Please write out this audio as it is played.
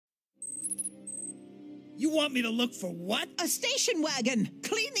You want me to look for what? A station wagon!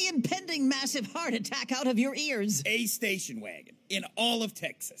 Clean the impending massive heart attack out of your ears. A station wagon in all of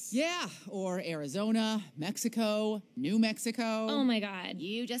Texas. Yeah, or Arizona, Mexico, New Mexico. Oh my God.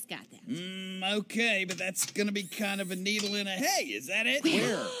 You just got that. Okay, but that's gonna be kind of a needle in a hay. Is that it?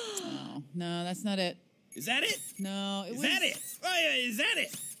 Where? Oh, no, that's not it. Is that it? No, it Is was... that it? Oh, yeah, is that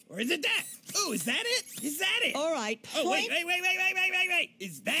it? Or is it that? Oh, is that it? Is that it? All right, Oh, wait.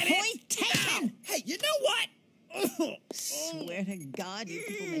 Is that it? Point taken! No. Hey, you know what? Oh. Swear to God, you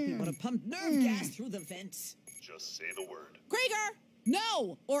people make me want to pump nerve gas through the vents. Just say the word. Krieger!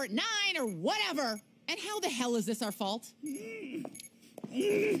 No! Or 9 or whatever! And how the hell is this our fault? She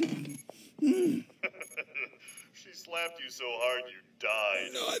slapped you so hard you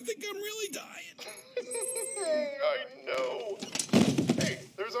died. No, I think I'm really dying. I know. Hey,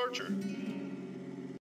 there's Archer.